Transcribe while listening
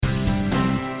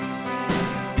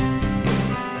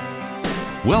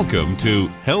Welcome to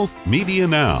Health Media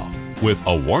Now with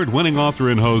award-winning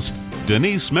author and host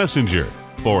Denise Messenger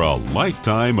for a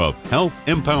lifetime of health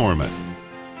empowerment.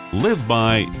 Live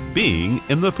by being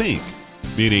in the pink,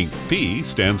 meaning P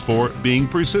stands for being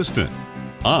persistent,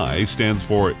 I stands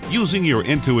for using your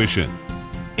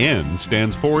intuition, N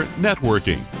stands for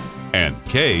networking, and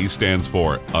K stands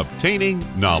for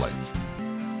obtaining knowledge.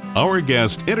 Our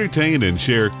guests entertain and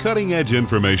share cutting-edge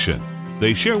information.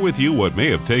 They share with you what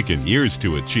may have taken years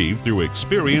to achieve through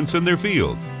experience in their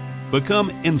field.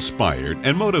 Become inspired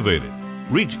and motivated.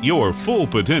 Reach your full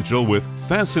potential with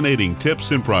fascinating tips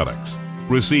and products.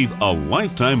 Receive a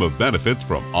lifetime of benefits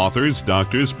from authors,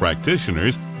 doctors,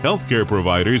 practitioners, healthcare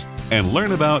providers, and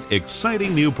learn about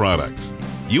exciting new products.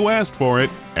 You asked for it,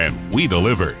 and we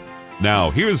deliver. Now,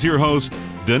 here's your host,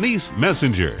 Denise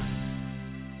Messenger.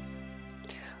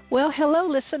 Well, hello,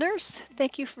 listeners.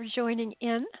 Thank you for joining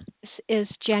in. This is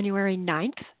January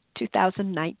 9th,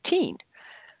 2019.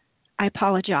 I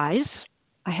apologize.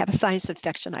 I have a sinus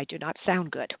infection. I do not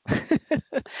sound good.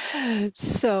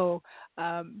 So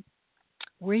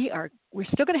we're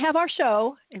still going to have our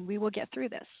show, and we will get through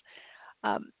this.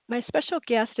 My special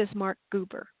guest is Mark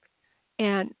Gober,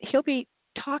 and he'll be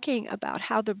talking about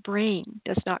how the brain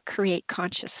does not create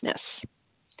consciousness.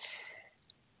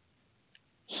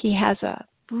 He has a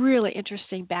really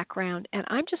interesting background, and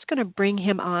I'm just going to bring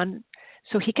him on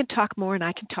so he can talk more and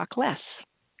I can talk less.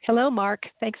 Hello, Mark.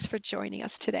 Thanks for joining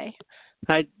us today.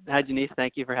 Hi, Denise.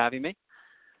 Thank you for having me.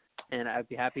 And I'd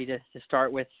be happy to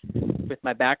start with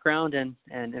my background and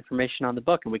information on the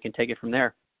book, and we can take it from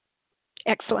there.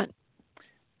 Excellent.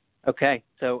 Okay.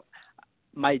 So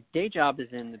my day job is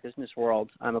in the business world.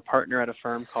 I'm a partner at a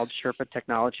firm called Sherpa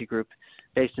Technology Group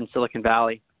based in Silicon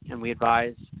Valley, and we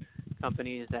advise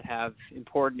companies that have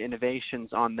important innovations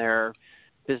on their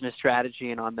business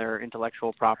strategy and on their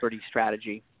intellectual property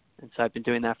strategy. And so I've been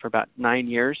doing that for about 9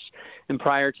 years. And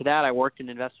prior to that, I worked in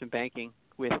investment banking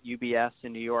with UBS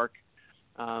in New York,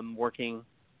 working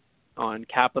on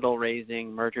capital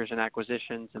raising, mergers and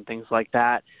acquisitions, and things like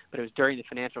that. But it was during the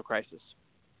financial crisis.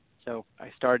 So I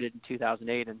started in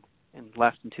 2008 and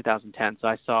left in 2010. So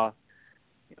I saw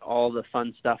all the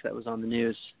fun stuff that was on the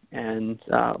news and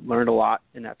learned a lot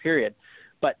in that period.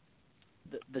 But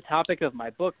the topic of my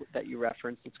book that you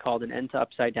referenced, it's called An End to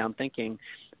Upside Down Thinking.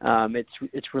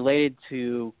 It's related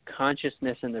to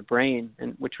consciousness in the brain,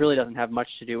 and which really doesn't have much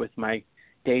to do with my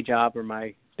day job or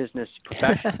my business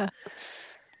profession.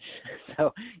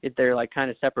 So they're like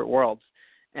kind of separate worlds.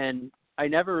 And I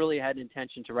never really had an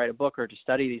intention to write a book or to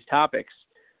study these topics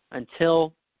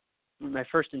until my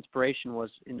first inspiration was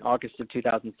in August of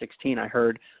 2016. I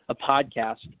heard a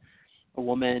podcast. A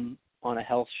woman on a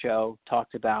health show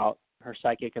talked about her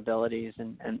psychic abilities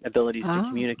and abilities to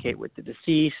communicate with the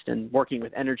deceased and working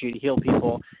with energy to heal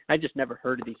people. I just never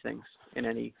heard of these things in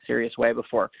any serious way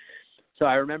before. So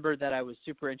I remember that I was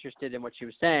super interested in what she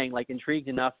was saying, like intrigued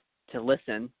enough to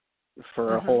listen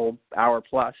for a whole hour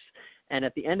plus. And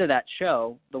at the end of that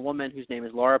show, the woman, whose name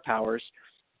is Laura Powers,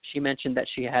 she mentioned that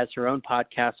she has her own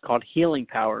podcast called Healing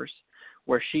Powers,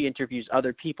 where she interviews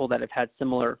other people that have had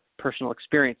similar personal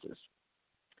experiences.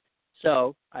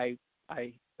 So I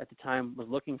at the time was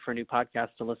looking for a new podcast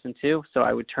to listen to. So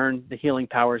I would turn the Healing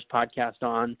Powers podcast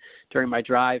on during my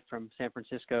drive from San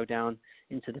Francisco down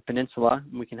into the peninsula.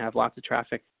 And we can have lots of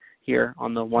traffic here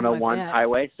on the 101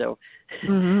 highway. So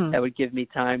that would give me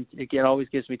time. It always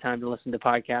gives me time to listen to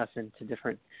podcasts and to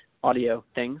different audio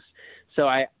things. So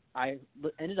I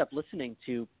ended up listening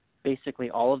to basically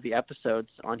all of the episodes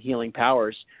on Healing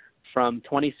Powers from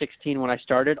 2016 when I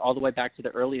started all the way back to the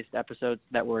earliest episodes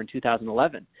that were in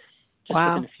 2011, just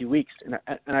within a few weeks.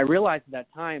 And I realized at that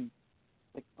time,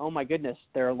 like, oh my goodness,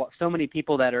 there are so many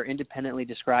people that are independently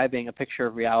describing a picture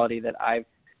of reality that I've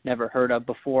never heard of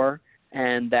before,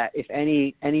 and that if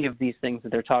any of these things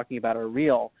that they're talking about are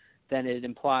real, then it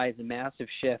implies a massive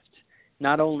shift,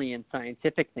 not only in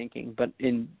scientific thinking, but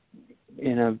in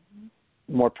a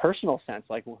more personal sense,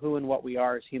 like who and what we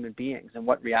are as human beings and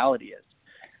what reality is.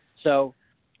 So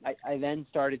I then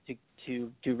started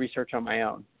to do research on my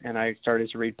own, and I started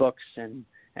to read books and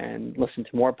listen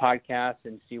to more podcasts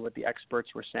and see what the experts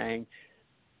were saying.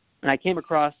 And I came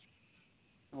across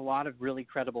a lot of really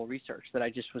credible research that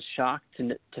I just was shocked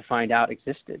to find out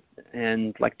existed.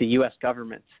 And like the U.S.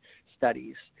 government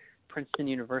studies, Princeton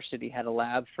University had a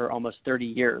lab for almost 30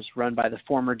 years run by the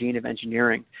former dean of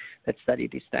engineering that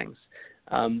studied these things.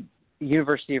 The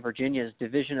University of Virginia's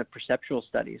Division of Perceptual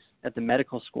Studies at the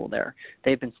medical school there,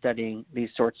 they've been studying these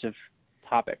sorts of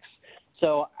topics.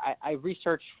 So I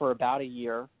researched for about a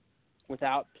year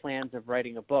without plans of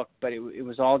writing a book, but it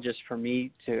was all just for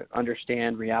me to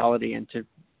understand reality and to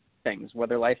things,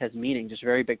 whether life has meaning, just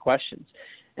very big questions.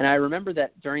 And I remember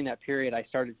that during that period, I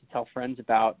started to tell friends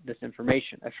about this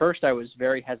information. At first, I was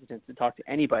very hesitant to talk to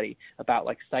anybody about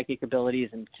like psychic abilities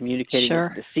and communicating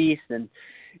with the deceased. And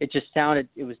it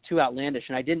was too outlandish.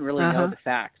 And I didn't really know the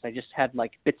facts. I just had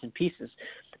like bits and pieces.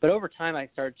 But over time, I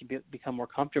started to become more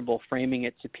comfortable framing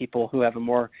it to people who have a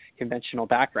more conventional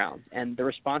background. And the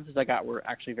responses I got were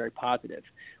actually very positive,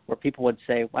 where people would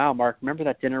say, wow, Mark, remember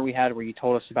that dinner we had where you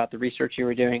told us about the research you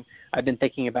were doing? I've been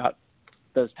thinking about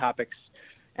those topics,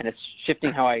 and it's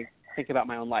shifting how I think about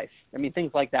my own life. I mean,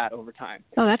 things like that over time.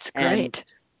 Oh, that's great.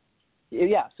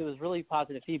 Yeah, so it was really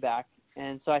positive feedback.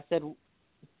 And so I said,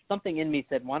 something in me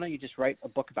said, why don't you just write a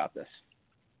book about this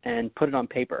and put it on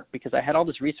paper? Because I had all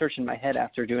this research in my head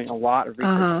after doing a lot of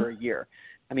research for a year.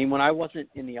 I mean, when I wasn't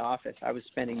in the office, I was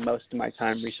spending most of my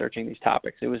time researching these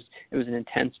topics. It was an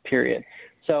intense period.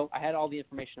 So I had all the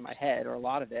information in my head, or a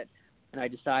lot of it, and I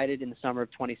decided in the summer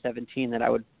of 2017 that I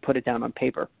would put it down on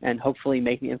paper and hopefully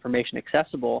make the information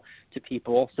accessible to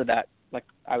people, so that like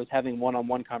I was having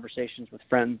one-on-one conversations with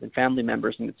friends and family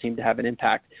members, and it seemed to have an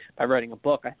impact. By writing a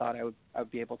book, I thought I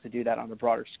would be able to do that on a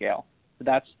broader scale. So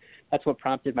that's what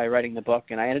prompted my writing the book,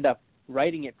 and I ended up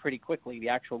writing it pretty quickly. The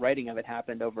actual writing of it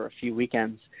happened over a few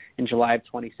weekends in July of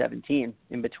 2017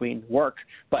 in between work,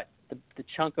 but the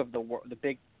chunk of the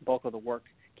big bulk of the work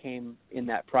came in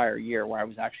that prior year where I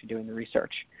was actually doing the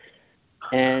research.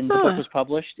 And the book was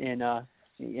published in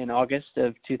August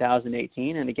of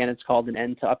 2018, and again, it's called An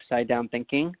End to Upside Down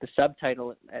Thinking. The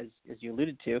subtitle, as you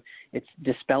alluded to, it's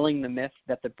Dispelling the Myth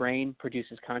That the Brain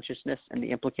Produces Consciousness and the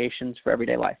Implications for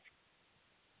Everyday Life.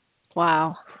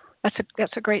 Wow.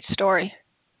 That's a great story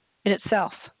in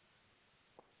itself.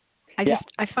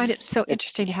 I find it so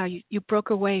interesting how you broke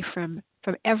away from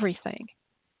everything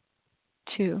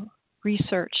to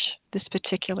research this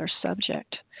particular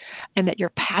subject, and that your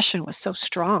passion was so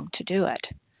strong to do it.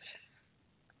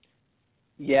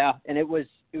 Yeah, and it was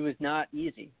not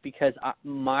easy, because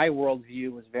my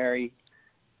worldview was very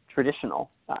traditional.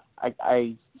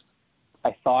 I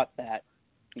thought that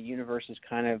the universe is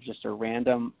kind of just a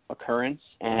random occurrence,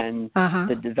 and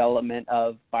the development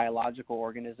of biological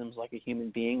organisms like a human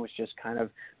being was just kind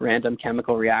of random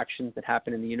chemical reactions that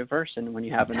happen in the universe. And when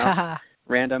you have enough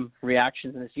random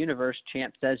reactions in this universe,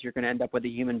 chance says you're going to end up with a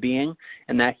human being,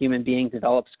 and that human being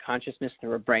develops consciousness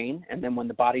through a brain, and then when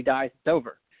the body dies, it's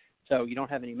over. So you don't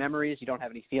have any memories, you don't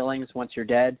have any feelings once you're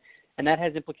dead, and that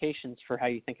has implications for how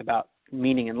you think about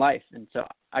meaning in life. And so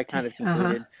I kind of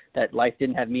concluded that life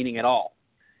didn't have meaning at all,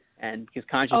 and because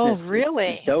consciousness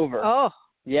is over. Oh,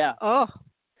 yeah. Oh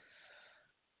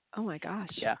my gosh.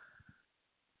 Yeah.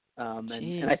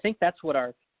 And I think that's what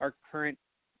our current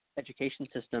education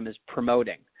system is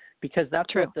promoting, because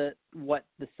that's what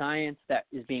the science that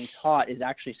is being taught is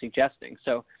actually suggesting.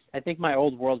 So I think my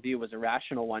old worldview was a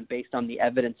rational one based on the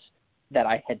evidence that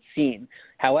I had seen.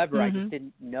 However, I just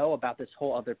didn't know about this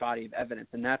whole other body of evidence,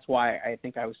 and that's why I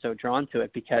think I was so drawn to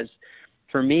it, because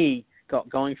for me,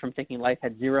 going from thinking life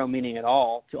had zero meaning at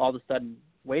all to all of a sudden,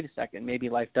 wait a second, maybe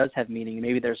life does have meaning.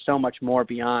 Maybe there's so much more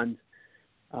beyond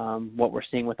what we're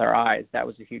seeing with our eyes. That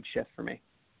was a huge shift for me.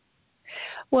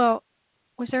 Well,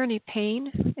 was there any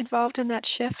pain involved in that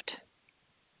shift?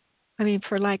 I mean,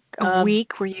 for like a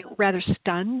week, were you rather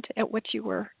stunned at what you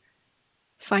were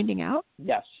finding out?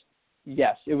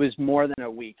 Yes, it was more than a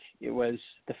week. It was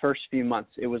the first few months.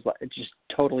 It was just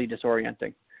totally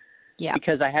disorienting. Yeah.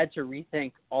 Because I had to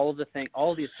rethink all of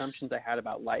the assumptions I had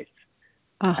about life.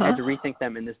 I had to rethink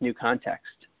them in this new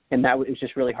context, and that was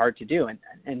just really hard to do.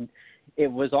 And it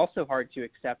was also hard to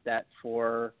accept that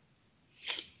for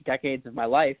decades of my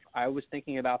life, I was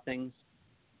thinking about things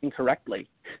incorrectly,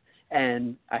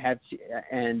 and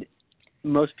and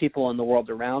most people in the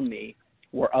world around me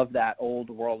were of that old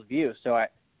worldview. So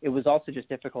it was also just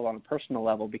difficult on a personal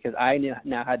level, because I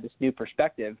now had this new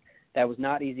perspective that was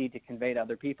not easy to convey to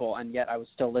other people, and yet I was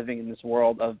still living in this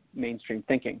world of mainstream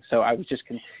thinking. So I was just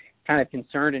kind of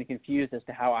concerned and confused as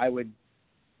to how I would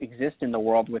exist in the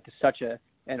world with such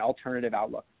an alternative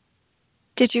outlook.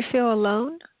 Did you feel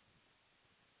alone?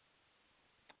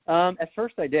 At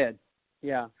first I did,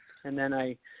 yeah. And then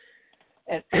I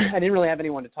didn't really have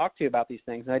anyone to talk to about these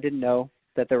things, and I didn't know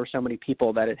that there were so many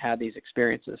people that had these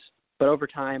experiences. But over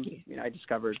time, I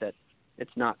discovered that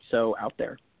it's not so out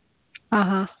there.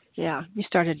 Yeah, you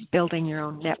started building your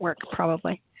own network,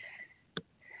 probably.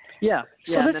 Yeah.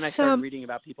 So and then I started reading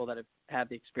about people that have had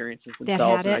the experiences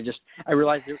themselves, and I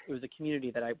realized it was a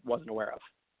community that I wasn't aware of.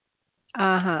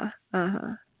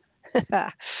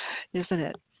 Isn't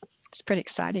it? It's pretty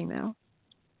exciting, though.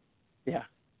 Yeah.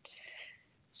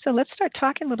 So let's start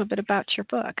talking a little bit about your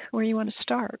book. Where you want to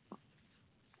start?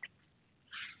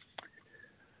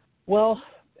 Well,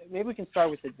 maybe we can start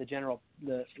with the general,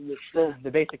 the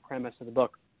basic premise of the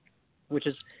book, which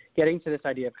is getting to this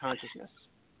idea of consciousness.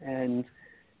 And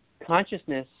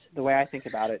consciousness, the way I think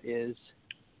about it, is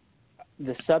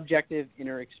the subjective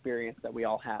inner experience that we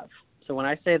all have. So when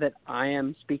I say that I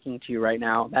am speaking to you right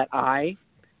now, that I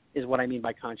is what I mean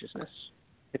by consciousness.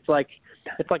 It's like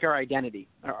our identity,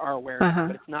 our awareness,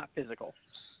 but it's not physical.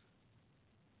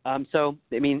 So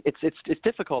I mean, it's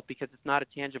difficult because it's not a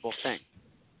tangible thing.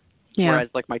 Yeah. Whereas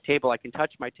like my table, I can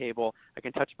touch my table, I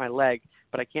can touch my leg,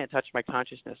 but I can't touch my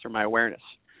consciousness or my awareness.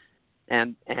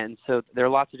 And so there are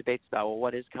lots of debates about, well,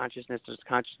 what is consciousness? Does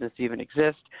consciousness even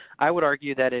exist? I would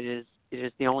argue that it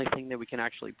is the only thing that we can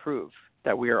actually prove,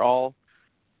 that we are all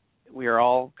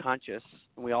conscious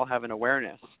and we all have an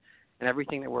awareness, and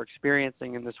everything that we're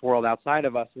experiencing in this world outside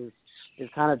of us is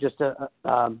kind of just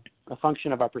a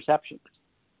function of our perception.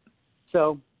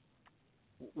 So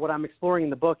what I'm exploring in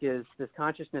the book is this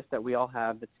consciousness that we all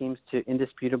have that seems to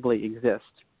indisputably exist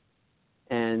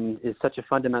and is such a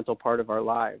fundamental part of our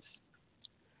lives.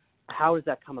 How does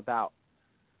that come about?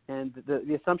 And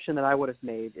the assumption that I would have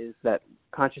made is that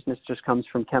consciousness just comes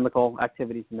from chemical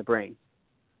activities in the brain,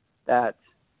 that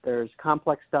there's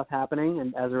complex stuff happening,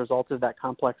 and as a result of that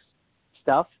complex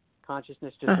stuff,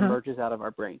 consciousness just emerges out of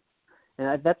our brain.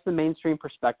 And that's the mainstream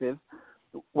perspective.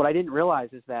 What I didn't realize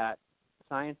is that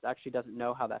science actually doesn't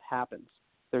know how that happens.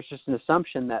 There's just an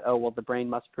assumption that, the brain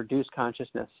must produce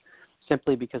consciousness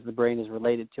simply because the brain is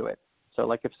related to it. So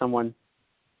like if someone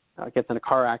gets in a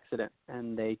car accident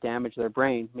and they damage their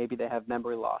brain, maybe they have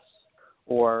memory loss.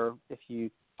 Or if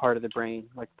part of the brain,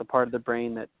 like the part of the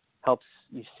brain that helps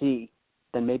you see,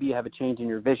 then maybe you have a change in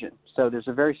your vision. So there's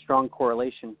a very strong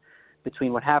correlation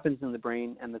between what happens in the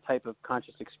brain and the type of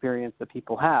conscious experience that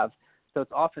people have. So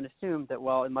it's often assumed that,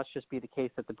 it must just be the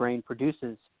case that the brain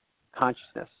produces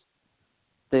consciousness.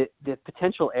 The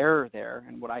potential error there,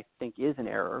 and what I think is an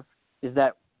error, is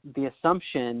that the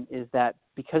assumption is that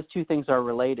because two things are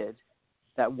related,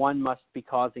 that one must be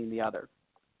causing the other.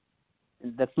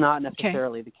 And that's not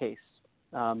necessarily the case.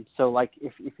 So like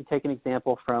if you take an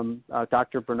example from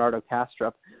Dr. Bernardo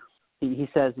Kastrup, he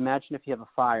says, imagine if you have a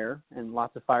fire and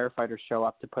lots of firefighters show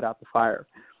up to put out the fire.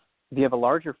 If you have a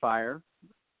larger fire,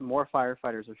 more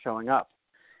firefighters are showing up.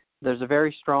 There's a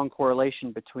very strong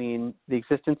correlation between the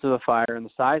existence of a fire and the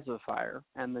size of the fire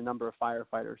and the number of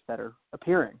firefighters that are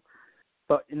appearing.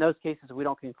 But in those cases, we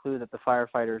don't conclude that the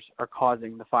firefighters are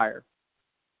causing the fire.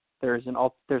 There's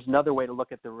another way to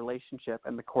look at the relationship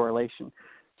and the correlation.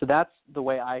 So that's the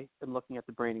way I am looking at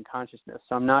the brain and consciousness.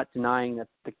 So I'm not denying that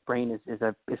the brain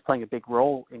is playing a big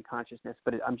role in consciousness,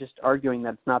 but I'm just arguing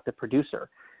that it's not the producer,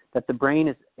 that the brain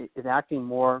is acting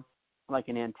more like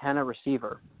an antenna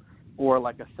receiver or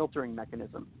like a filtering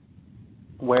mechanism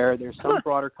where there's some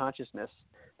broader consciousness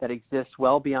that exists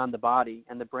well beyond the body,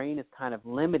 and the brain is kind of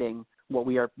limiting what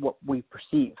we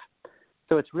perceive.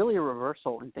 So it's really a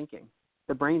reversal in thinking.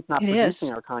 The brain's not producing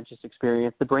our conscious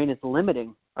experience. The brain is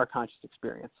limiting our conscious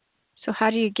experience. So how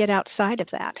do you get outside of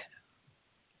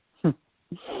that?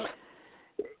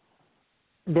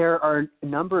 There are a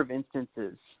number of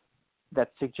instances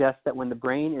that suggest that when the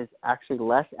brain is actually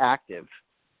less active,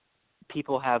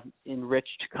 people have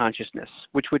enriched consciousness,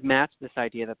 which would match this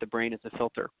idea that the brain is a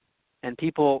filter. And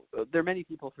there are many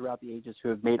people throughout the ages who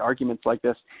have made arguments like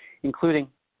this, including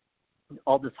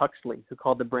Aldous Huxley, who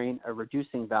called the brain a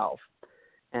reducing valve.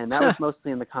 And that was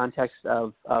mostly in the context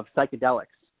of psychedelics,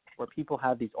 where people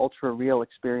have these ultra-real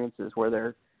experiences where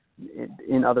they're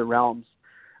in other realms.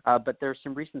 But there's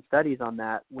some recent studies on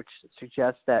that which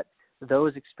suggest that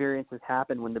those experiences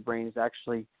happen when the brain is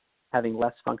actually having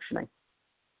less functioning.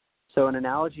 So an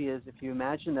analogy is if you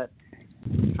imagine that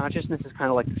consciousness is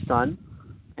kind of like the sun,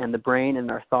 and the brain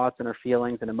and our thoughts and our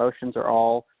feelings and emotions are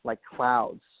all like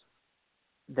clouds,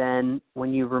 then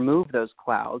when you remove those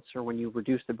clouds or when you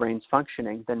reduce the brain's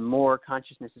functioning, then more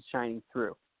consciousness is shining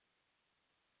through.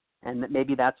 And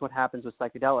maybe that's what happens with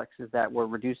psychedelics, is that we're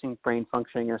reducing brain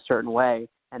functioning in a certain way,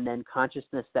 and then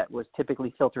consciousness that was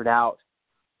typically filtered out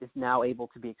is now able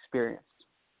to be experienced.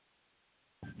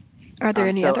 Are there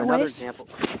any other ways? Example,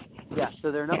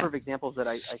 so there are a number of examples that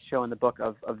I show in the book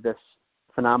of this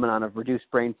phenomenon of reduced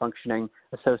brain functioning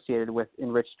associated with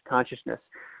enriched consciousness.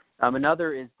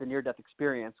 Another is the near-death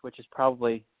experience, which is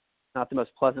probably not the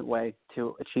most pleasant way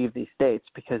to achieve these states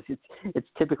because it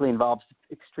typically involves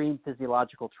extreme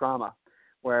physiological trauma,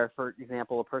 where, for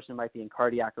example, a person might be in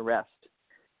cardiac arrest.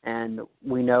 And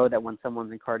we know that when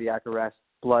someone's in cardiac arrest,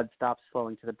 blood stops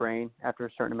flowing to the brain after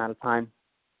a certain amount of time,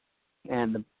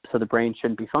 and so the brain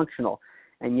shouldn't be functional.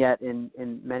 And yet in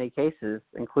many cases,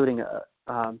 including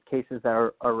cases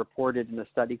that are reported in a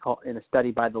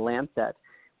study by the Lancet,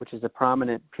 which is a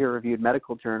prominent peer-reviewed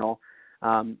medical journal,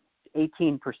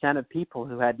 18% of people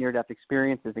who had near-death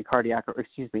experiences in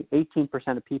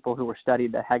 18% of people who were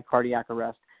studied that had cardiac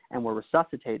arrest and were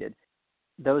resuscitated,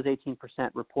 those 18%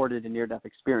 reported a near-death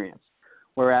experience.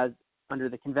 Whereas under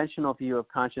the conventional view of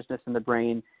consciousness in the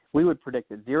brain, we would predict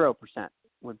that 0%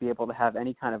 would be able to have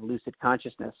any kind of lucid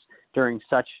consciousness during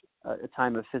such a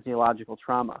time of physiological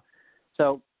trauma.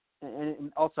 So,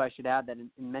 and also I should add that in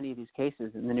many of these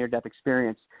cases, in the near-death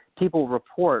experience, people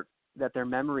report that their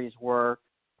memories were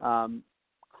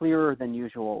clearer than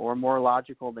usual or more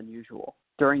logical than usual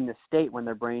during the state when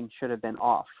their brain should have been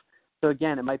off. So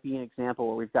again, it might be an example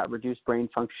where we've got reduced brain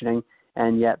functioning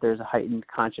and yet there's a heightened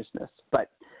consciousness. But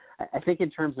I think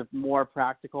in terms of more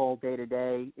practical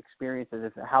day-to-day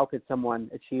experiences, how could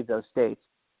someone achieve those states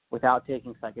without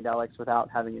taking psychedelics, without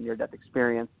having a near-death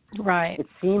experience? Right. It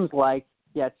seems like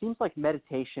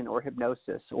meditation or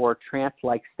hypnosis or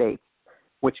trance-like states,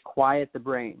 which quiet the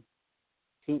brain,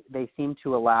 they seem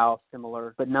to allow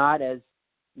similar, but not as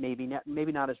maybe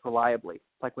not as reliably.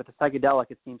 Like with a psychedelic,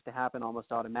 it seems to happen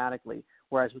almost automatically,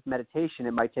 whereas with meditation,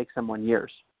 it might take someone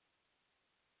years.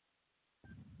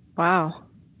 Wow.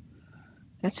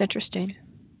 That's interesting.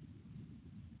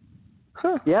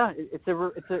 Huh. Yeah, it's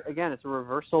a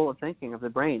reversal of thinking of the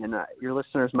brain, and your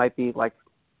listeners might be like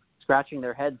scratching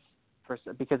their heads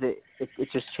because it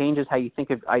just changes how you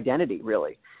think of identity,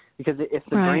 really. Because if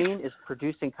the brain is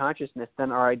producing consciousness,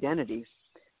 then our identities,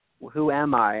 who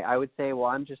am I? I would say, well,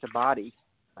 I'm just a body.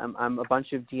 I'm a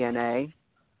bunch of DNA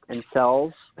and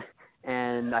cells,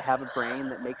 and I have a brain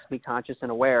that makes me conscious and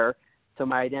aware. So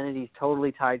my identity is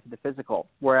totally tied to the physical.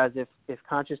 Whereas if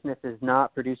consciousness is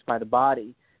not produced by the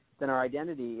body, then our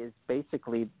identity is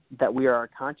basically that we are a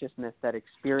consciousness that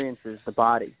experiences the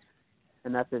body.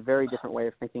 And that's a very different way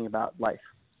of thinking about life.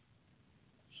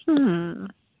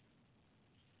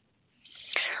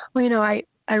 Well,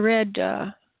 I read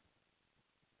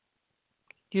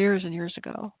years and years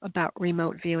ago about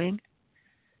remote viewing,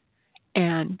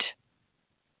 and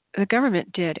the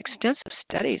government did extensive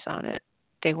studies on it.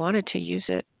 They wanted to use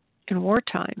it in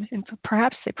wartime, and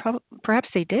perhaps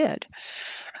they did.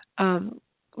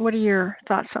 What are your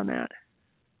thoughts on that?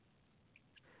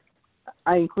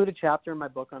 I include a chapter in my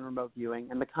book on remote viewing,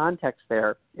 and the context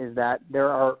there is that there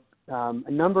are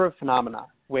a number of phenomena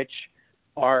which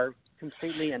are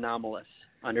completely anomalous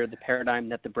under the paradigm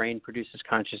that the brain produces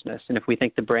consciousness. And if we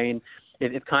think the brain,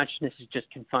 if consciousness is just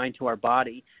confined to our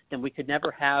body, then we could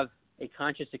never have a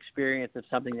conscious experience of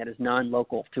something that is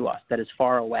non-local to us, that is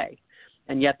far away.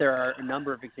 And yet there are a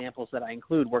number of examples that I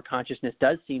include where consciousness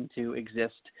does seem to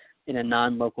exist in a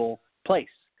non-local place.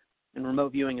 And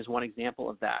remote viewing is one example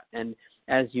of that. And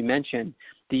as you mentioned,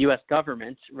 the U.S.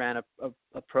 government ran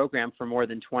a program for more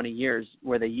than 20 years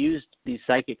where they used these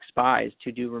psychic spies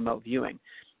to do remote viewing.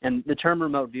 And the term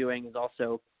remote viewing is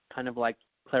also kind of like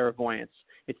clairvoyance.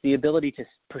 It's the ability to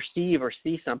perceive or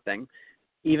see something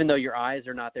even though your eyes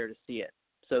are not there to see it.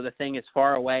 So the thing is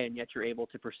far away and yet you're able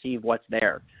to perceive what's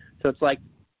there. So it's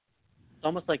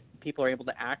almost like people are able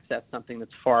to access something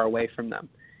that's far away from them.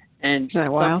 And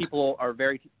some people are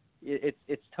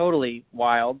it's totally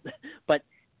wild, but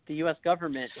the U.S.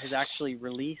 government has actually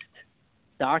released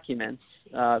documents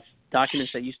that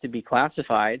used to be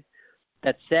classified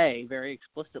that say very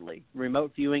explicitly,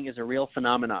 remote viewing is a real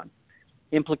phenomenon.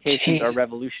 Implications are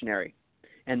revolutionary.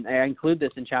 And I include this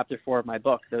in chapter 4 of my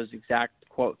book, those exact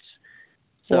quotes.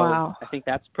 So I think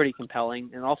that's pretty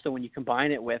compelling. And also when you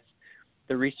combine it with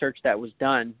the research that was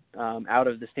done out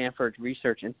of the Stanford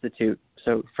Research Institute.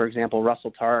 So, for example,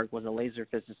 Russell Targ was a laser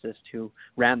physicist who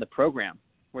ran the program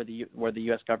where the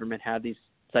U.S. government had these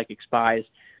psychic spies.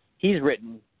 He's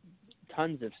written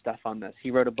tons of stuff on this.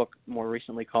 He wrote a book more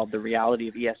recently called The Reality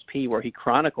of ESP, where he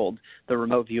chronicled the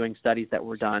remote viewing studies that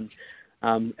were done.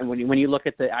 And when you look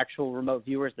at the actual remote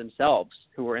viewers themselves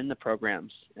who were in the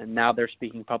programs, and now they're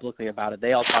speaking publicly about it,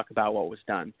 they all talk about what was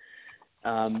done.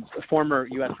 Former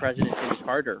U.S. President Jimmy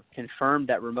Carter confirmed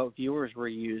that remote viewers were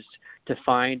used to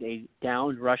find a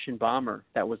downed Russian bomber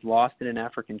that was lost in an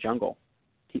African jungle.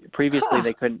 Previously,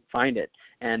 they couldn't find it,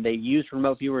 and they used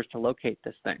remote viewers to locate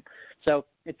this thing. So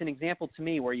it's an example to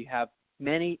me where you have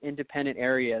many independent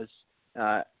areas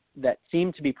that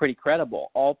seem to be pretty credible,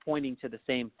 all pointing to the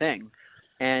same thing.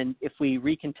 And if we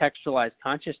recontextualize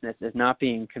consciousness as not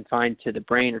being confined to the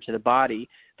brain or to the body,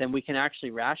 then we can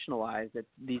actually rationalize that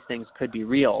these things could be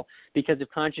real. Because if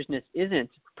consciousness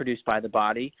isn't produced by the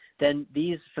body, then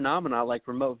these phenomena like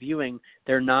remote viewing,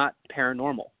 they're not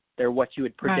paranormal. They're what you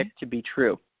would predict to be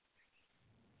true.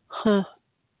 Huh.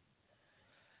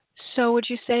 So would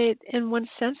you say in one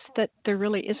sense that there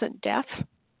really isn't death?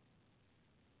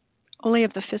 Only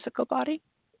of the physical body?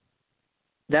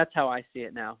 That's how I see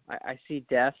it now. I see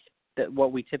death, that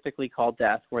what we typically call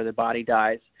death, where the body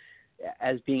dies,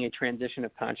 as being a transition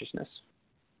of consciousness.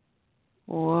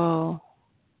 Whoa.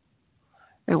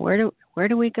 And where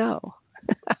do we go?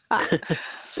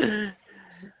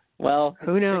 Well,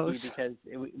 who knows? Because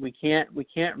we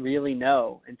can't really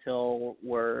know until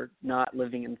we're not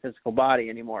living in the physical body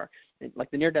anymore.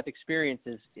 Like the near-death experience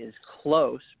is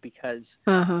close because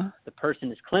the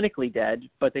person is clinically dead,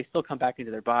 but they still come back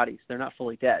into their bodies. They're not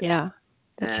fully dead. Yeah,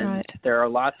 that's right. There are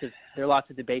lots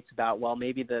of debates about, well,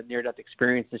 maybe the near-death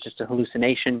experience is just a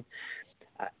hallucination.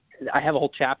 I have a whole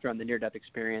chapter on the near-death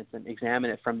experience and examine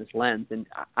it from this lens, and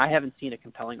I haven't seen a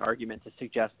compelling argument to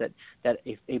suggest that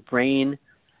the brain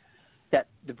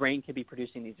could be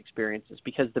producing these experiences,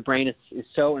 because the brain is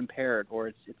so impaired, or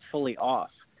it's fully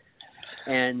off.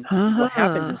 And what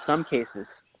happens in some cases,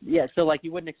 so like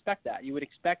you wouldn't expect that. You would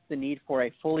expect the need for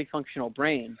a fully functional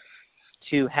brain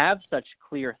to have such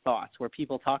clear thoughts, where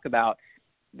people talk about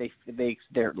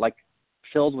they're like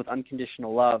filled with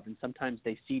unconditional love, and sometimes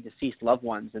they see deceased loved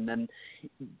ones. And then,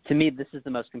 to me, this is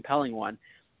the most compelling one,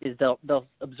 is they'll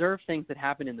observe things that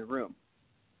happen in the room,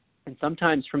 and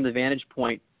sometimes from the vantage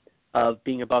point of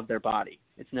being above their body.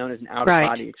 It's known as an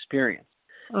out-of-body experience.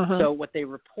 So what they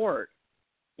report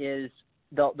is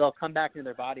they'll come back into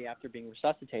their body after being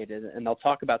resuscitated, and they'll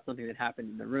talk about something that happened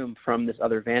in the room from this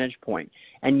other vantage point.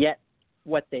 And yet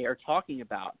what they are talking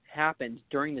about happened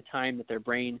during the time that their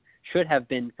brain should have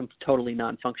been totally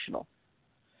non-functional.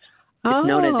 It's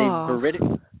known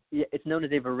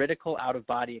as a veridical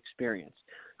out-of-body experience.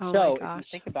 So if you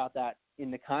think about that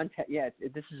in the context,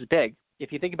 this is big.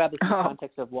 If you think about this in the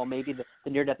context of, well, maybe the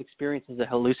near-death experience is a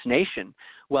hallucination.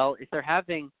 Well, if they're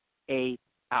having an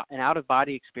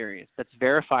out-of-body experience that's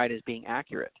verified as being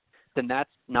accurate, then that's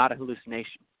not a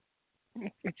hallucination.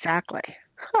 Exactly.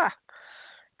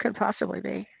 Could possibly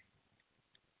be.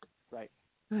 Right.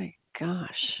 My gosh.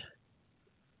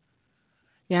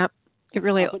 Yep. It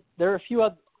really. There are a few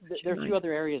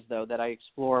other areas, though, that I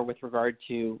explore with regard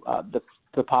to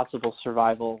the possible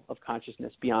survival of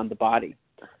consciousness beyond the body.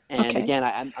 And again,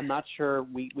 I'm not sure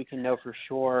we can know for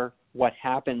sure what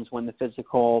happens when the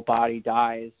physical body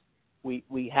dies.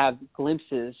 We have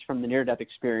glimpses from the near-death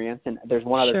experience, and there's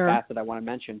one other facet I want to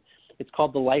mention. It's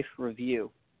called the life review,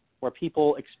 where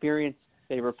people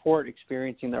report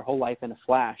experiencing their whole life in a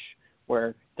flash,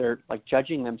 where they're like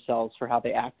judging themselves for how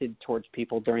they acted towards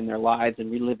people during their lives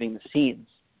and reliving the scenes.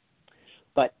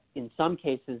 But in some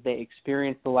cases, they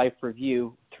experience the life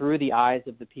review through the eyes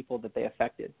of the people that they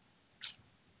affected.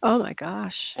 Oh my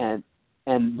gosh.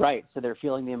 And right, so they're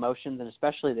feeling the emotions, and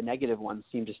especially the negative ones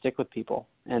seem to stick with people.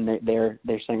 And they're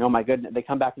saying, oh my goodness, they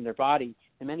come back in their body,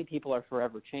 and many people are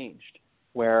forever changed,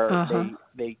 where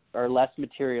they are less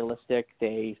materialistic.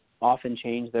 They often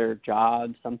change their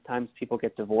jobs. Sometimes people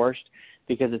get divorced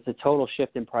because it's a total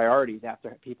shift in priorities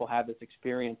after people have this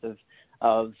experience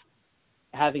of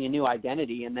having a new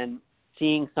identity and then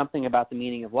seeing something about the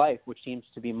meaning of life, which seems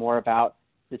to be more about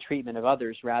the treatment of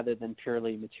others rather than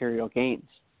purely material gains.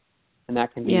 And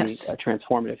that can be a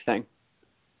transformative thing.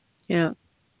 Yeah.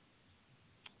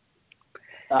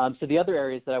 So the other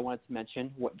areas that I wanted to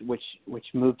mention, which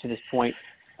move to this point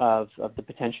of the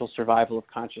potential survival of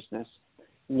consciousness,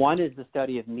 one is the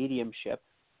study of mediumship.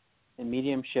 And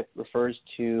mediumship refers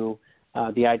to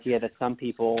the idea that some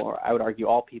people, or I would argue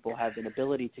all people, have an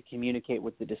ability to communicate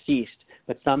with the deceased,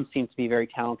 but some seem to be very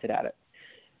talented at it.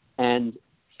 And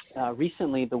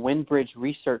recently, the Windbridge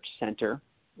Research Center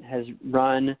has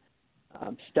run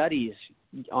studies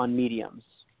on mediums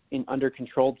under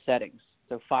controlled settings.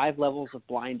 So 5 levels of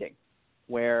blinding,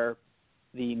 where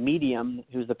the medium,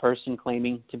 who's the person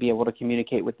claiming to be able to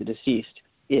communicate with the deceased,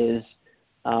 is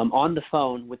on the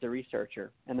phone with the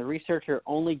researcher. And the researcher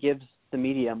only gives the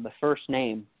medium the first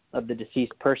name of the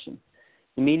deceased person.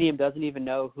 The medium doesn't even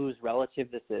know whose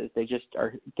relative this is. They just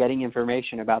are getting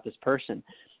information about this person.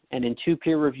 And in 2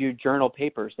 peer-reviewed journal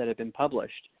papers that have been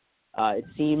published, it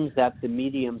seems that the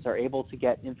mediums are able to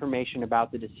get information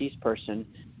about the deceased person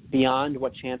beyond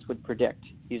what chance would predict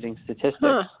using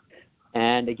statistics.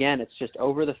 And again, it's just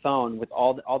over the phone with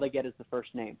all they get is the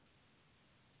first name.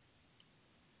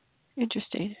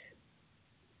 Interesting.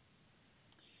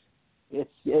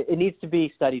 It needs to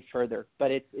be studied further, but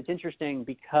it's interesting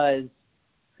because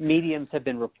mediums have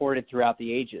been reported throughout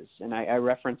the ages, and I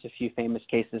reference a few famous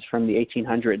cases from the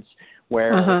 1800s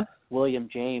where William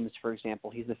James, for example,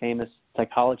 he's the famous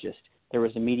psychologist. There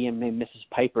was a medium named Mrs.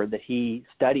 Piper that he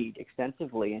studied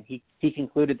extensively, and he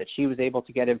concluded that she was able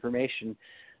to get information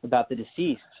about the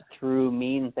deceased through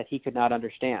means that he could not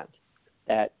understand.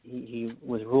 that he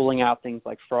was ruling out things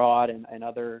like fraud and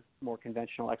other more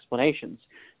conventional explanations.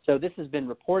 So this has been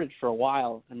reported for a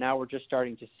while, and now we're just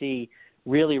starting to see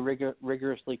really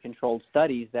rigorously controlled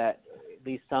studies that at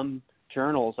least some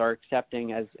journals are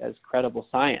accepting as credible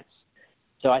science.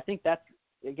 So I think that's,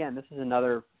 again, this is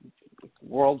another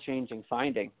world-changing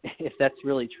finding, if that's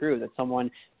really true, that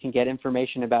someone can get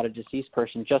information about a deceased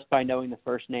person just by knowing the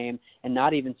first name and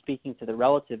not even speaking to the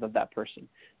relative of that person.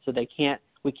 So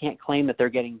we can't claim that they're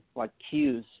getting like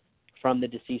cues from the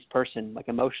deceased person, like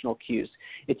emotional cues.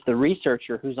 It's the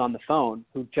researcher who's on the phone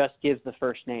who just gives the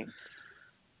first name.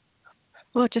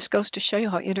 Well, it just goes to show you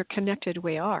how interconnected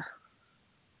we are.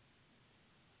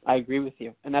 I agree with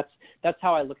you. And that's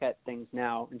how I look at things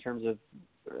now in terms of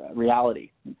reality.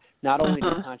 Not only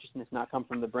does consciousness not come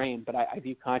from the brain, but I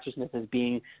view consciousness as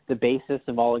being the basis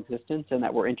of all existence and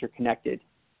that we're interconnected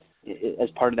as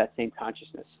part of that same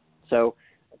consciousness. So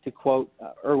to quote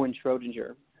Erwin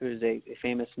Schrödinger, who's a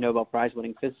famous Nobel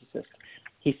Prize-winning physicist,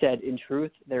 he said, "In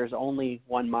truth, there's only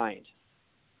one mind."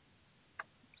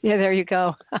 Yeah, there you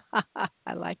go.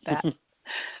 I like that.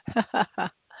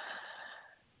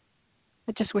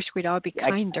 I just wish we'd all be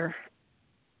kinder.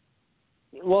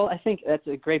 Well, I think that's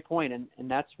a great point,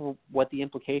 and that's what the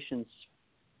implications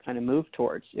kind of move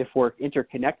towards. If we're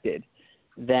interconnected,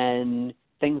 then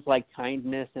things like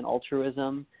kindness and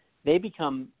altruism, they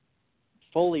become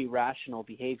fully rational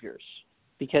behaviors.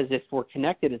 Because if we're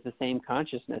connected as the same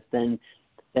consciousness, then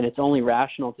it's only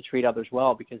rational to treat others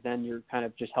well, because then you're kind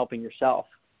of just helping yourself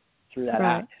through that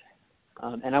act.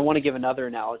 And I want to give another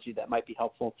analogy that might be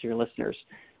helpful to your listeners,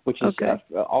 which is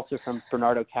also from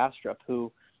Bernardo Kastrup, who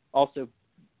also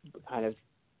kind of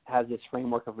has this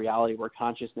framework of reality where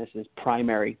consciousness is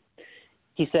primary.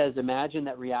 He says, imagine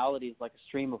that reality is like a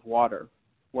stream of water,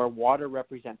 where water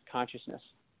represents consciousness.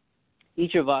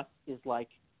 Each of us is like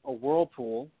a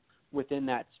whirlpool within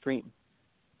that stream.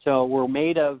 So we're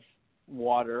made of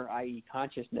water, i.e.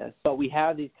 consciousness, but we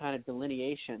have these kind of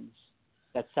delineations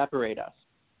that separate us.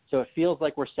 So it feels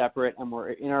like we're separate and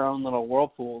we're in our own little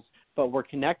whirlpools, but we're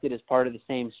connected as part of the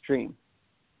same stream.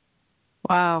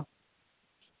 Wow.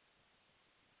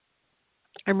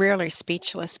 I'm rarely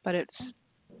speechless, but it's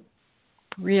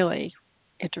really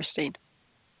interesting.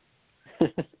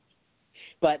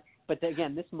 But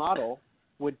again, this model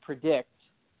would predict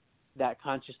that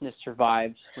consciousness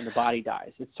survives when the body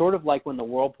dies. It's sort of like when the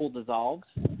whirlpool dissolves.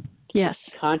 Yes.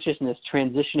 Consciousness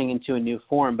transitioning into a new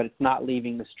form, but it's not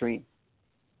leaving the stream.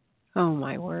 Oh,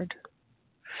 my word.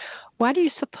 Why do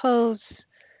you suppose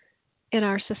in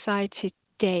our society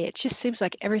today it just seems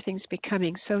like everything's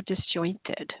becoming so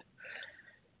disjointed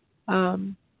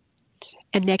and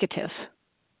negative?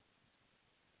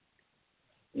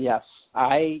 Yes.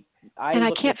 I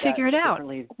can't figure it out.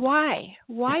 Why?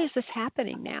 Why is this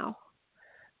happening now?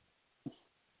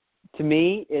 To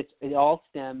me, it all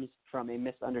stems from a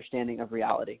misunderstanding of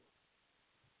reality.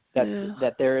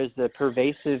 That there is the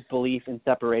pervasive belief in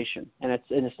separation. And it's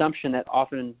an assumption that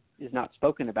often is not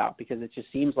spoken about because it just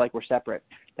seems like we're separate.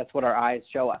 That's what our eyes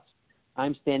show us.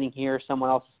 I'm standing here, someone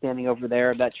else is standing over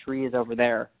there, that tree is over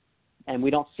there. And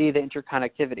we don't see the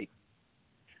interconnectivity.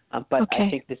 But I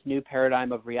think this new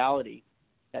paradigm of reality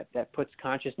that puts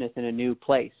consciousness in a new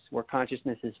place, where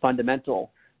consciousness is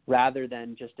fundamental rather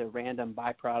than just a random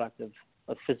byproduct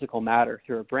of physical matter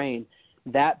through a brain,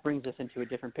 that brings us into a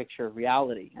different picture of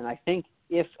reality. And I think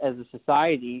if, as a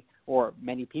society, or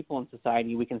many people in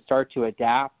society, we can start to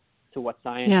adapt to what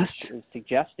science is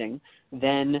suggesting,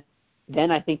 then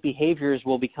I think behaviors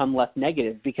will become less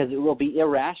negative, because it will be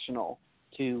irrational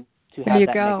to have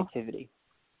that negativity.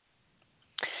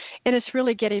 And it's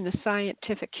really getting the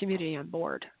scientific community on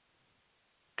board,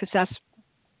 because that's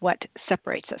what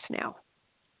separates us now.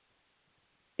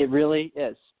 It really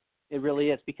is. It really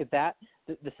is, because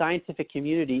the scientific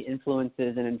community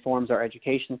influences and informs our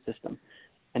education system.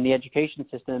 And the education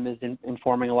system is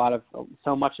informing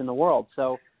so much in the world.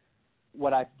 So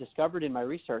what I've discovered in my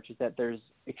research is that there's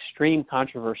extreme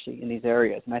controversy in these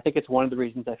areas. And I think it's one of the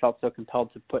reasons I felt so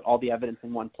compelled to put all the evidence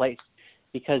in one place,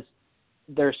 because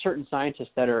there are certain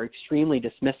scientists that are extremely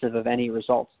dismissive of any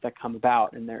results that come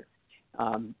about, and there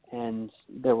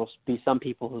will be some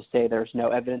people who say there's no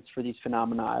evidence for these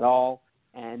phenomena at all.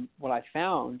 And what I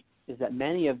found is that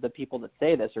many of the people that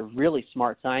say this are really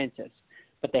smart scientists,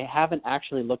 but they haven't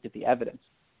actually looked at the evidence.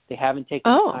 They haven't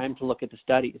taken the time to look at the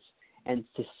studies and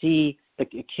to see the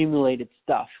accumulated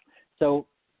stuff. So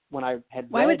when I had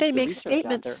Why would they make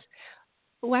statements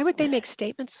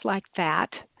like that,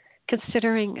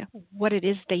 considering what it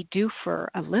is they do for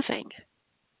a living?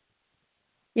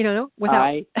 You know, without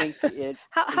I think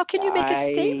how can you make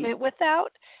a statement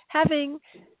without having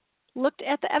looked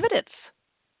at the evidence?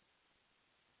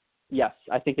 Yes,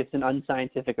 I think it's an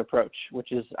unscientific approach,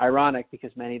 which is ironic because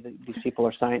many of these people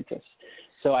are scientists.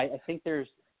 So I think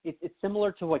it's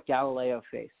similar to what Galileo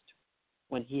faced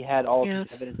when he had all of Yes.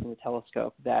 the evidence in the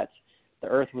telescope that the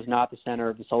Earth was not the center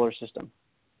of the solar system.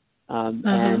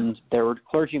 And there were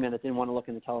clergymen that didn't want to look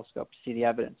in the telescope to see the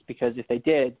evidence because if they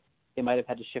did, they might have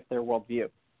had to shift their worldview.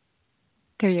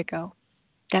 There you go.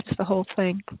 That's the whole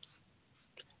thing.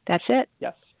 That's it.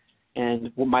 Yes.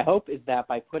 And my hope is that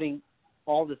by putting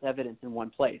all this evidence in one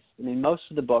place, I mean, most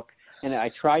of the book, and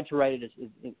I tried to write it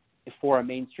as for a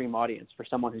mainstream audience, for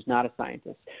someone who's not a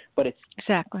scientist, but it's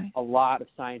exactly a lot of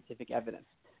scientific evidence.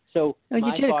 So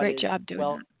you did a great job doing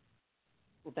that.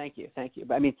 Well, thank you.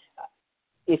 But I mean,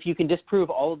 if you can disprove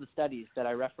all of the studies that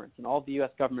I referenced and all of the U.S.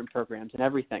 government programs and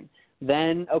everything,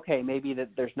 then, okay, maybe that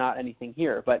there's not anything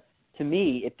here. But to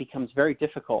me, it becomes very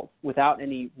difficult without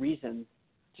any reason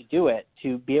to do it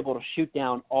to be able to shoot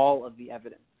down all of the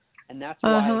evidence. And that's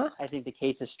why I think the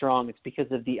case is strong. It's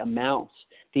because of the amount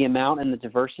and the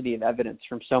diversity of evidence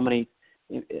from so many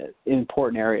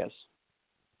important areas.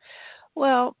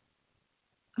 Well,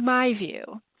 my view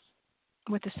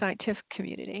with the scientific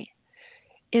community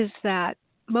is that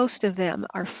most of them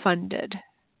are funded.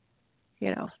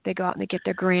 You know, they go out and they get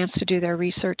their grants to do their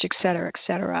research, et cetera, et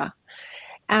cetera.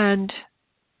 And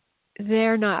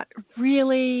they're not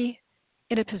really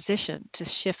in a position to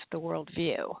shift the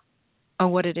worldview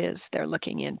on what it is they're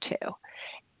looking into.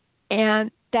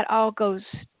 And that all goes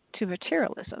to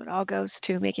materialism. It all goes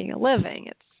to making a living.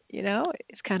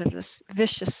 It's kind of this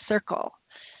vicious circle.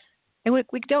 And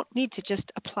we don't need to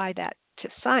just apply that to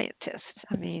scientists.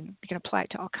 I mean, we can apply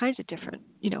it to all kinds of different,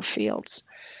 fields.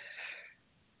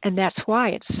 And that's why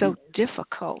it's so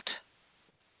difficult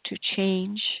to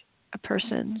change a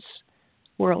person's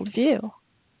worldview.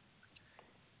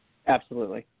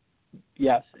 Absolutely.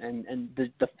 Yes. And the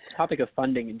topic of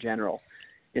funding in general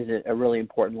is a really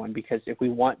important one, because if we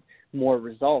want more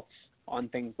results on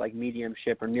things like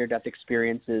mediumship or near-death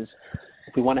experiences,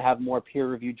 if we want to have more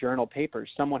peer-reviewed journal papers,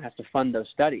 someone has to fund those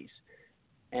studies.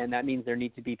 And that means there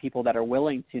need to be people that are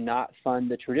willing to not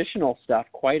fund the traditional stuff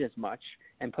quite as much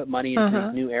and put money into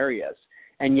these new areas.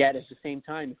 And yet at the same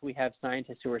time, if we have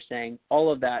scientists who are saying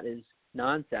all of that is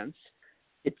nonsense,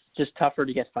 it's just tougher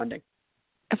to get funding.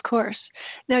 Of course.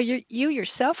 Now, you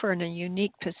yourself are in a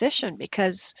unique position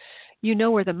because you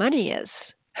know where the money is.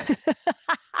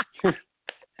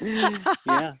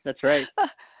 Yeah, that's right.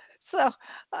 So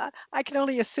I can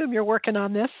only assume you're working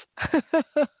on this.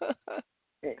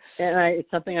 And it's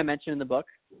something I mentioned in the book,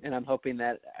 and I'm hoping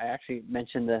that I actually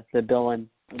mentioned the Bill and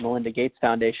Melinda Gates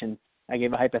Foundation. I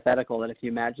gave a hypothetical that if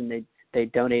you imagine they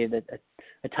donated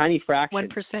a tiny fraction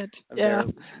 1%,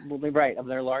 of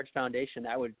their large foundation,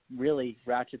 that would really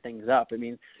ratchet things up. I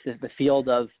mean, the field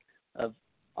of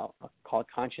I'll call it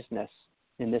consciousness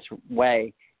in this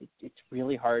way, it's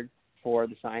really hard for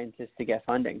the scientists to get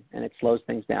funding, and it slows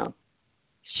things down.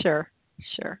 Sure.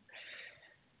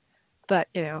 But,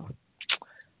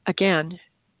 again,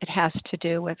 it has to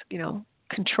do with,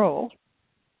 control,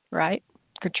 right?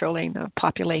 Controlling the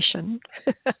population.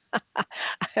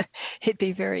 It'd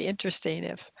be very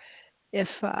interesting if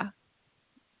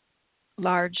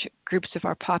large groups of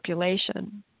our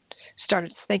population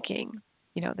started thinking,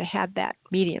 they had that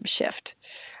medium shift.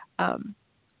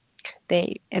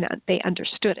 They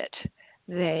understood it.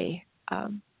 They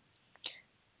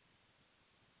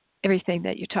everything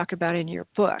that you talk about in your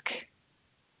book.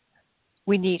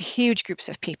 We need huge groups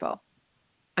of people.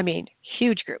 I mean,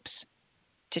 huge groups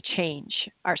to change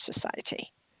our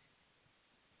society.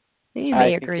 You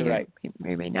may agree, right.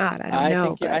 You may not. I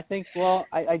don't know. I think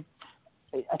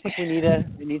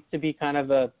it needs to be kind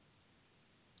of a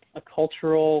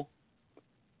cultural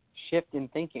shift in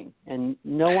thinking, and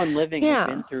no one living has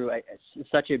been through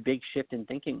such a big shift in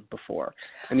thinking before.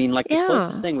 I mean, the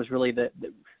closest thing was really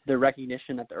the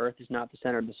recognition that the Earth is not the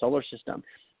center of the solar system,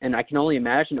 and I can only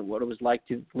imagine what it was like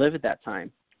to live at that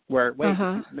time. Where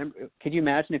could you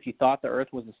imagine if you thought the Earth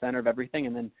was the center of everything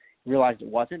and then realized it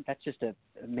wasn't? That's just a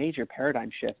major paradigm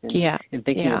shift in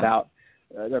thinking about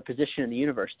their position in the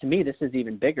universe. To me, this is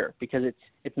even bigger because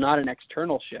it's not an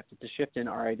external shift; it's a shift in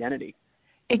our identity.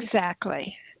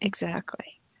 Exactly. It's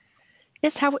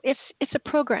a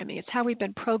programming. It's how we've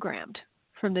been programmed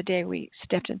from the day we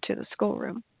stepped into the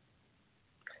schoolroom.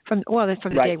 From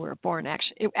the day we were born.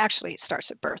 Actually, it starts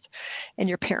at birth, and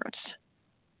your parents.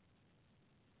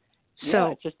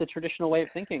 So it's just the traditional way of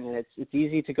thinking, and it's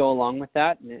easy to go along with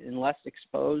that, and unless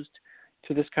exposed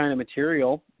to this kind of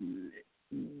material,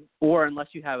 or unless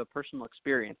you have a personal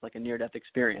experience, like a near-death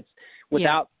experience.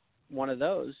 Without one of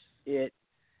those, it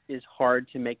is hard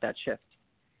to make that shift.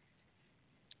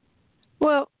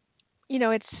 Well,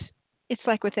 it's it's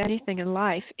like with anything in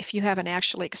life, if you haven't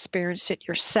actually experienced it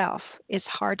yourself, it's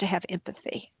hard to have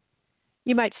empathy.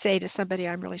 You might say to somebody,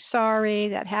 I'm really sorry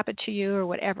that happened to you or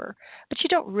whatever, but you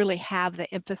don't really have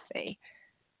the empathy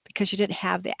because you didn't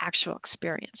have the actual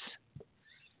experience.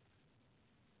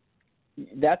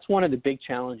 That's one of the big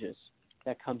challenges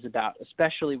that comes about,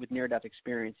 especially with near-death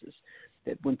experiences,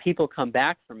 that when people come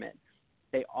back from it,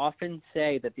 they often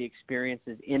say that the experience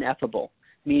is ineffable,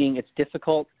 meaning it's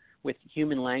difficult with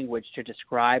human language to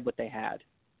describe what they had,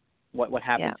 what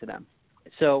happened to them.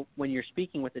 So when you're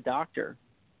speaking with a doctor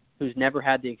who's never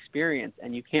had the experience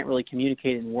and you can't really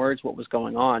communicate in words what was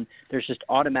going on, there's just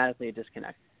automatically a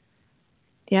disconnect.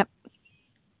 Yep.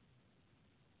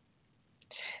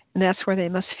 And that's where they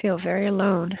must feel very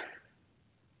alone.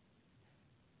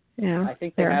 Yeah, I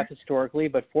think they have historically,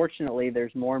 but fortunately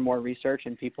there's more and more research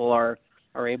and people are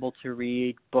able to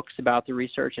read books about the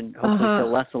research and hopefully feel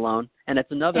less alone. And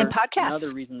it's another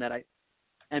reason that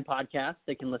and podcasts,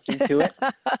 they can listen to it.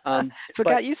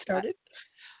 Forgot you started.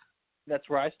 That's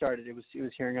where I started. It was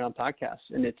hearing it on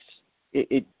podcasts, and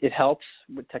it helps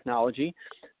with technology.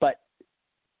 But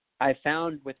I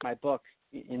found with my book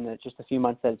in just a few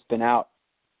months that it's been out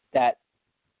that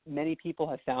many people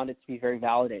have found it to be very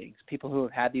validating. People who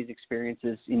have had these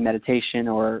experiences in meditation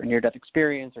or a near-death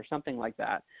experience or something like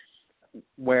that,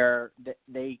 where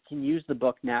they can use the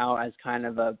book now as kind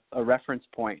of a reference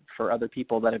point for other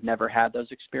people that have never had those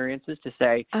experiences to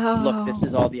say, look, this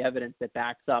is all the evidence that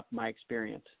backs up my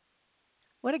experience.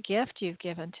 What a gift you've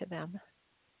given to them,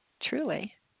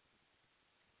 truly.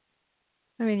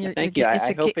 I mean, thank you.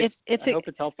 I hope it's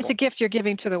helpful. It's a gift you're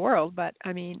giving to the world, but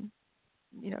I mean,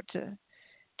 to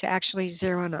actually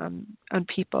zero in on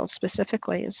people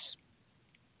specifically is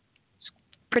a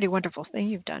pretty wonderful thing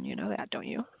you've done. You know that, don't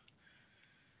you?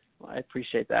 Well, I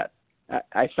appreciate that.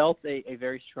 I felt a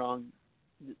very strong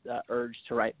urge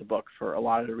to write the book for a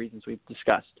lot of the reasons we've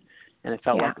discussed, and it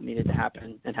felt like it needed to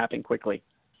happen and happen quickly.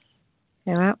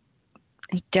 Yeah,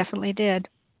 it definitely did.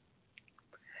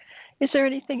 Is there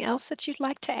anything else that you'd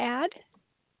like to add?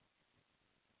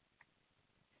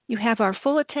 You have our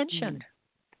full attention.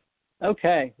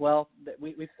 Okay. Well,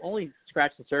 we've only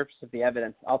scratched the surface of the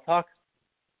evidence. I'll talk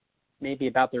maybe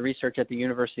about the research at the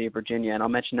University of Virginia, and I'll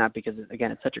mention that because,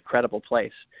 again, it's such a credible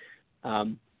place.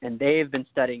 And they've been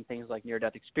studying things like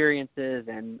near-death experiences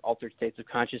and altered states of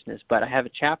consciousness. But I have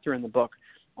a chapter in the book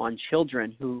on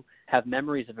children who have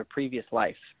memories of a previous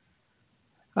life.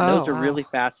 Those are really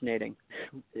fascinating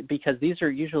because these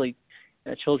are usually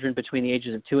children between the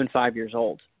ages of 2 and 5 years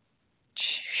old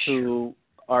who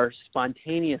are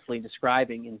spontaneously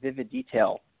describing in vivid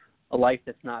detail a life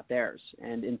that's not theirs.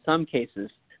 And in some cases,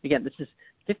 again, this is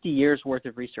 50 years worth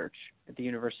of research at the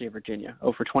University of Virginia,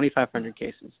 over 2,500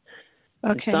 cases.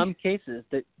 Okay. In some cases,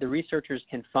 the researchers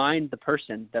can find the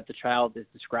person that the child is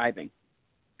describing.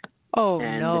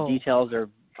 And the details are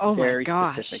very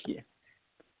specific.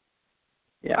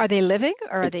 Yeah. Are they living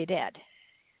or are they dead?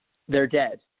 They're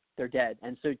dead.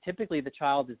 And so typically the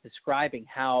child is describing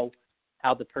how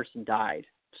the person died.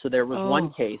 So there was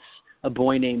one case, a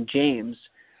boy named James,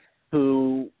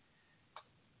 who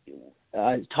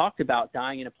talked about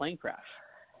dying in a plane crash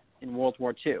in World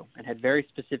War II and had very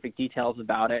specific details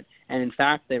about it. And in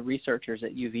fact, the researchers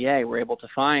at UVA were able to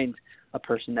find a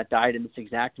person that died in this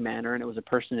exact manner, and it was a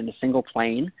person in a single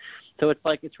plane. So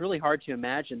it's really hard to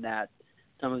imagine that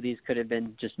some of these could have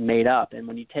been just made up. And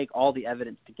when you take all the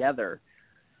evidence together,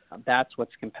 that's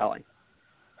what's compelling.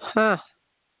 Huh.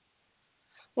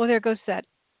 Well, there goes that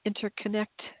interconnectivity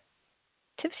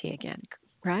again,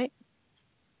 right?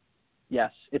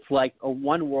 Yes. It's like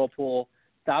one whirlpool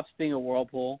stops being a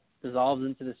whirlpool, dissolves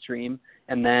into the stream,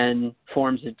 and then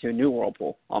forms into a new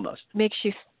whirlpool almost. Makes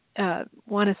you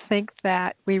want to think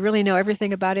that we really know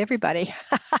everything about everybody.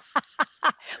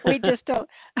 We just don't,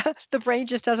 the brain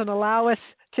just doesn't allow us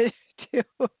to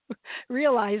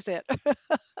realize it.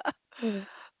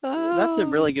 That's a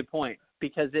really good point,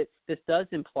 because this does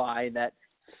imply that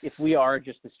if we are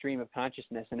just a stream of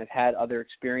consciousness and have had other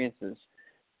experiences,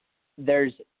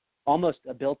 there's almost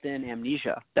a built-in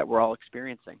amnesia that we're all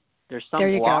experiencing. There's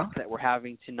some block that we're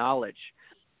having to knowledge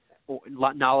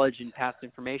and past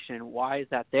information. Why is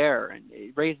that there? And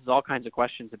it raises all kinds of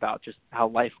questions about just how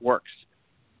life works.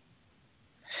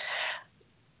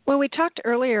 When we talked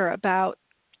earlier about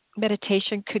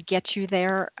meditation could get you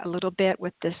there a little bit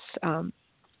with this,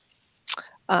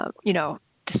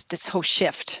 this whole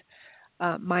shift,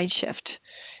 mind shift.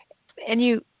 And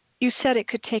you said it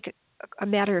could take a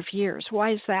matter of years.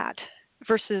 Why is that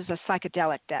versus a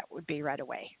psychedelic that would be right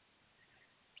away?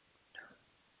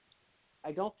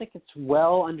 I don't think it's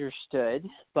well understood,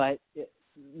 but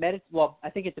Well, I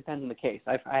think it depends on the case.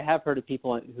 I have heard of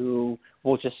people who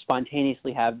will just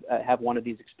spontaneously have one of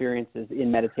these experiences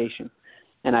in meditation.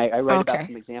 And I write about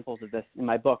some examples of this in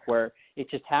my book where it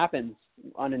just happens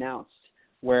unannounced,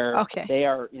 where they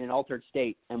are in an altered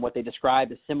state, and what they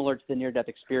describe is similar to the near-death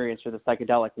experience or the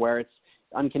psychedelic, where it's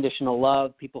unconditional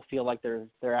love. People feel like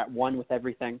they're at one with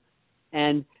everything.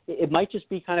 And it might just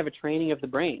be kind of a training of the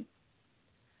brain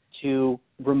to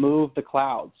remove the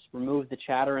clouds, remove the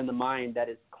chatter in the mind that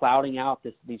is clouding out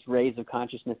these rays of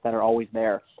consciousness that are always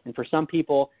there. And for some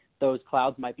people, those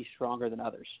clouds might be stronger than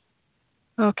others.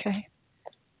 Okay.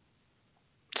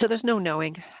 So there's no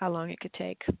knowing how long it could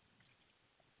take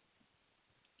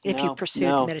if you pursued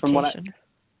meditation.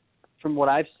 From what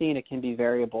I've seen, it can be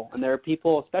variable. And there are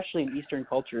people, especially in Eastern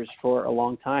cultures, for a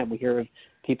long time, we hear of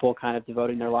people kind of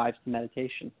devoting their lives to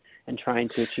meditation and trying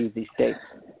to achieve these states.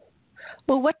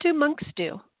 Well, what do monks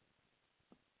do?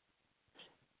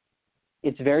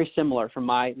 It's very similar from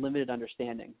my limited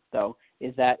understanding, though,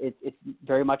 is that it's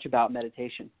very much about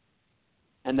meditation.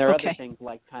 And there are other things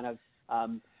like kind of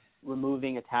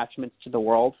removing attachments to the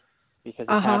world, because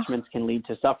attachments can lead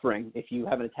to suffering. If you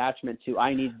have an attachment to,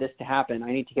 I need this to happen,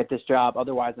 I need to get this job,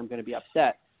 otherwise I'm going to be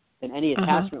upset, then any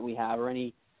attachment we have, or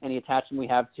any attachment we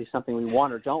have to something we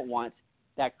want or don't want,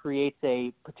 that creates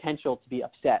a potential to be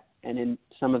upset. And in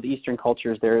some of the Eastern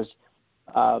cultures, there's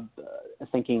a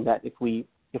thinking that if we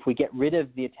get rid of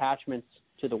the attachments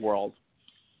to the world,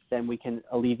 then we can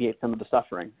alleviate some of the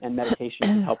suffering, and meditation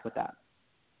can help with that.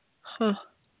 Huh.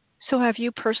 So have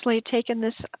you personally taken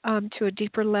this to a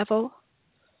deeper level?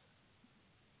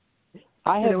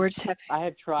 I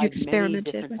have tried many experimented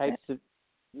different with types of.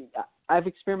 I've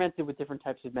experimented with different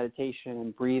types of meditation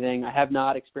and breathing. I have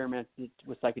not experimented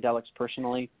with psychedelics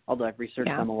personally, although I've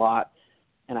researched them a lot,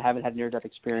 and I haven't had near-death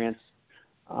experience.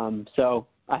 So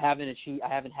I haven't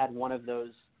had one of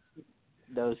those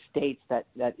states that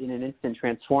in an instant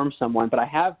transform someone. But I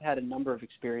have had a number of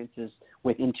experiences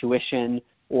with intuition,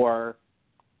 or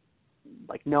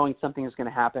like knowing something is going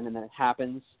to happen and then it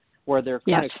happens, where they're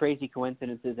kind of crazy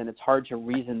coincidences, and it's hard to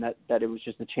reason that it was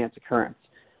just a chance occurrence.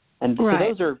 And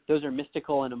so those are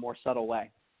mystical in a more subtle way.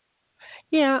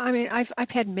 Yeah, I mean, I've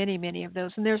had many of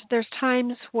those, and there's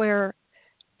times where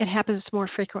it happens more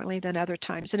frequently than other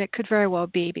times, and it could very well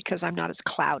be because I'm not as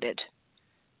clouded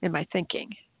in my thinking,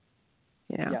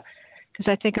 because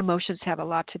I think emotions have a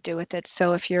lot to do with it.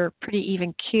 So if you're pretty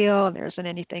even keel and there isn't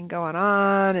anything going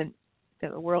on and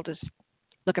the world is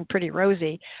looking pretty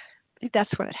rosy, I think that's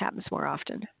when it happens more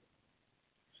often.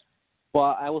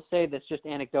 Well, I will say this just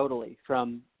anecdotally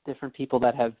from different people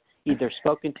that have either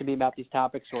spoken to me about these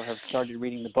topics or have started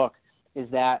reading the book, is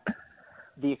that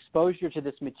the exposure to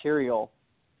this material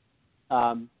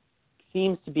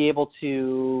seems to be able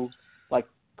to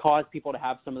cause people to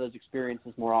have some of those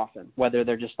experiences more often, whether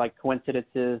they're just like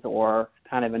coincidences or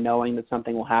kind of a knowing that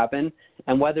something will happen,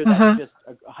 and whether that's just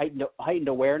a heightened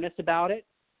awareness about it,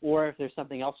 or if there's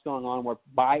something else going on where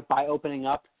by opening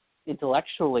up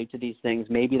intellectually to these things,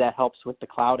 maybe that helps with the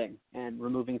clouding and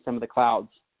removing some of the clouds.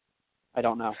 I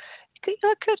don't know.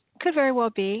 Could very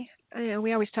well be.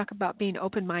 We always talk about being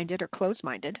open-minded or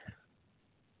closed-minded.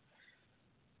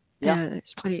 Yeah, there's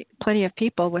plenty of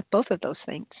people with both of those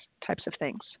types of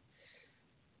things.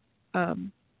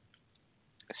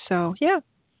 So yeah,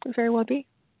 could very well be.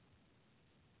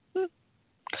 Well,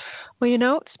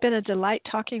 it's been a delight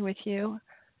talking with you.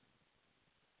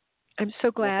 I'm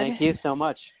so glad. Thank you so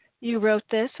much. You wrote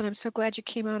this, and I'm so glad you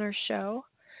came on our show.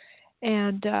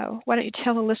 And why don't you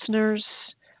tell the listeners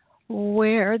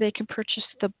where they can purchase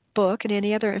the book and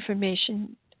any other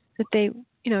information that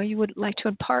you would like to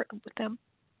impart with them?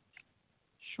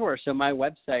 Sure. So my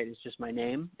website is just my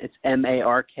name. It's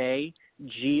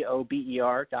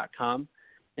markgober.com.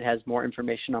 It has more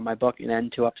information on my book, An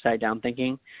End to Upside Down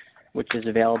Thinking, which is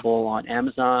available on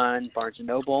Amazon, Barnes &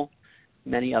 Noble,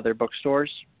 many other bookstores.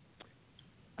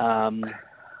 I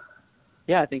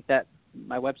think that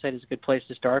my website is a good place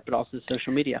to start, but also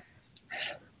social media.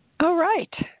 All right.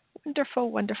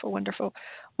 Wonderful.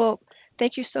 Well,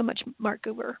 thank you so much, Mark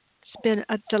Gober. It's been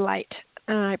a delight,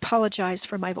 and I apologize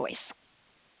for my voice.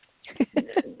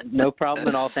 No problem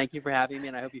at all. Thank you for having me,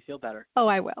 and I hope you feel better. Oh,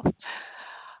 I will.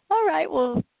 All right.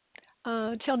 Well,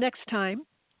 until next time,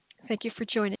 thank you for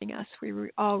joining us. We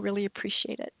all really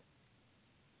appreciate it.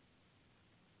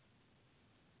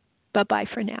 Bye-bye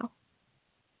for now.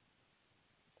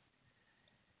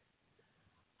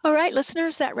 All right,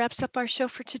 listeners, that wraps up our show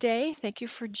for today. Thank you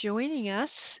for joining us.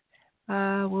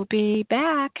 We'll be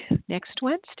back next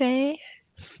Wednesday,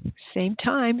 same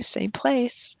time, same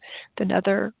place, with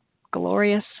another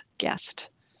glorious guest.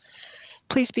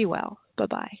 Please be well.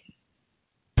 Bye-bye.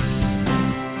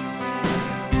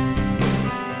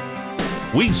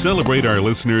 We celebrate our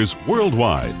listeners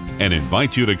worldwide and invite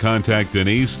you to contact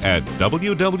Denise at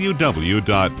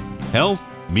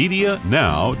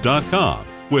www.healthmedianow.com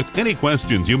with any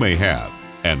questions you may have,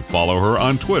 and follow her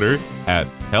on Twitter at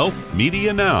Health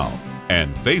Media Now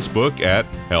and Facebook at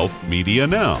Health Media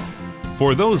Now.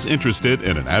 For those interested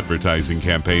in an advertising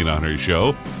campaign on her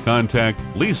show, contact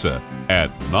Lisa at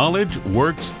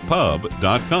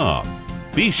knowledgeworkspub.com.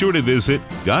 Be sure to visit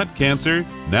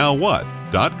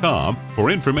GotCancerNowWhat.com for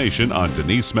information on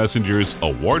Denise Messenger's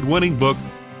award-winning book,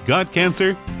 Got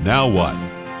Cancer? Now What?